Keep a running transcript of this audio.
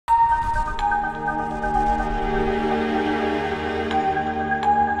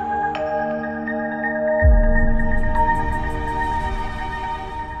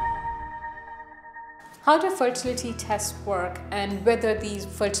How do fertility tests work and whether these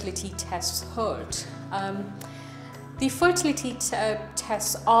fertility tests hurt? The fertility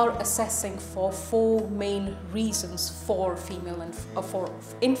tests are assessing for four main reasons for female and for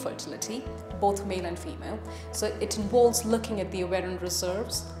infertility, both male and female. So it involves looking at the ovarian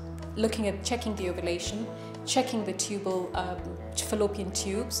reserves, checking the ovulation, checking the fallopian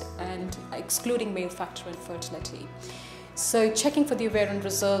tubes, and excluding male factor infertility. So checking for the ovarian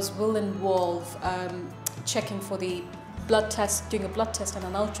reserves will involve checking for the blood test, doing a blood test and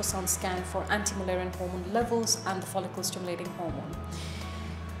an ultrasound scan for antimullerian hormone levels and the follicle-stimulating hormone.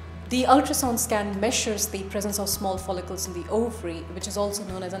 The ultrasound scan measures the presence of small follicles in the ovary, which is also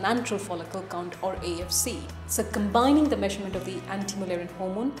known as an antral follicle count or AFC. So combining the measurement of the antimullerian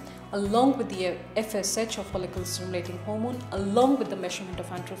hormone along with the FSH or follicle-stimulating hormone along with the measurement of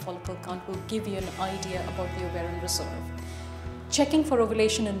antral follicle count will give you an idea about the ovarian reserve. Checking for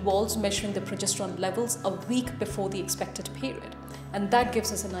ovulation involves measuring the progesterone levels a week before the expected period, and that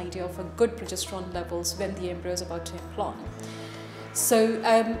gives us an idea of a good progesterone levels when the embryo is about to implant. So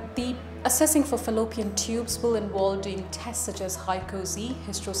the assessing for fallopian tubes will involve doing tests such as hyco-Z,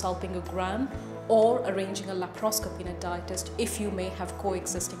 hysterosalpingogram, or arranging a laparoscopy in a dietist if you may have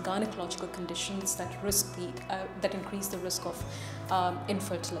coexisting gynecological conditions that increase the risk of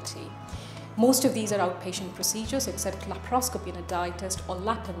infertility. Most of these are outpatient procedures except laparoscopy in a dietist or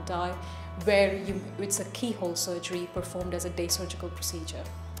lap and die, where it's a keyhole surgery performed as a day surgical procedure.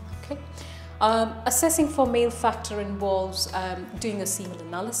 Okay. Assessing for male factor involves doing a semen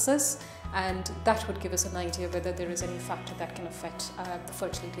analysis, and that would give us an idea whether there is any factor that can affect the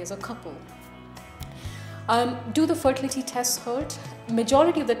fertility as a couple. Do the fertility tests hurt?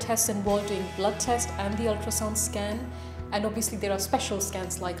 Majority of the tests involve doing blood test and the ultrasound scan. And obviously there are special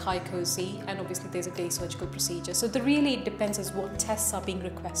scans like hyco-Z, and obviously there's a day surgical procedure. So it really depends on what tests are being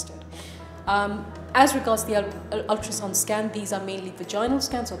requested. As regards the ultrasound scan, these are mainly vaginal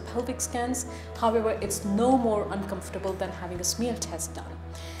scans or pelvic scans. However, it's no more uncomfortable than having a smear test done.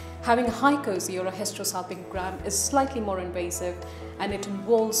 Having a hyco-Z or a hysterosalpingogram is slightly more invasive, and it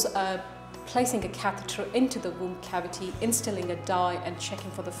involves placing a catheter into the womb cavity, instilling a dye and checking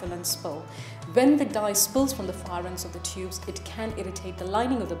for the fill and spill. When the dye spills from the far ends of the tubes, it can irritate the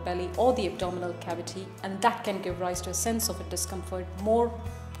lining of the belly or the abdominal cavity, and that can give rise to a sense of a discomfort, more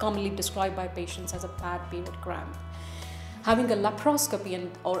commonly described by patients as a bad period cramp. Having a laparoscopy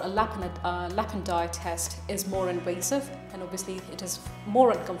or a lap and dye test is more invasive, and obviously it is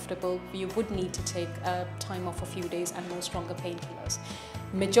more uncomfortable. You would need to take time off a few days and more stronger painkillers.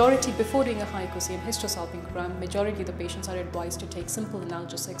 Before doing a hyco-Z and hysterosalpingogram, majority of the patients are advised to take simple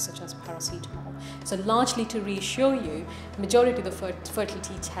analgesics such as paracetamol. So largely to reassure you, majority of the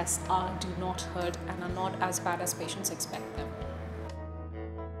fertility tests do not hurt and are not as bad as patients expect them.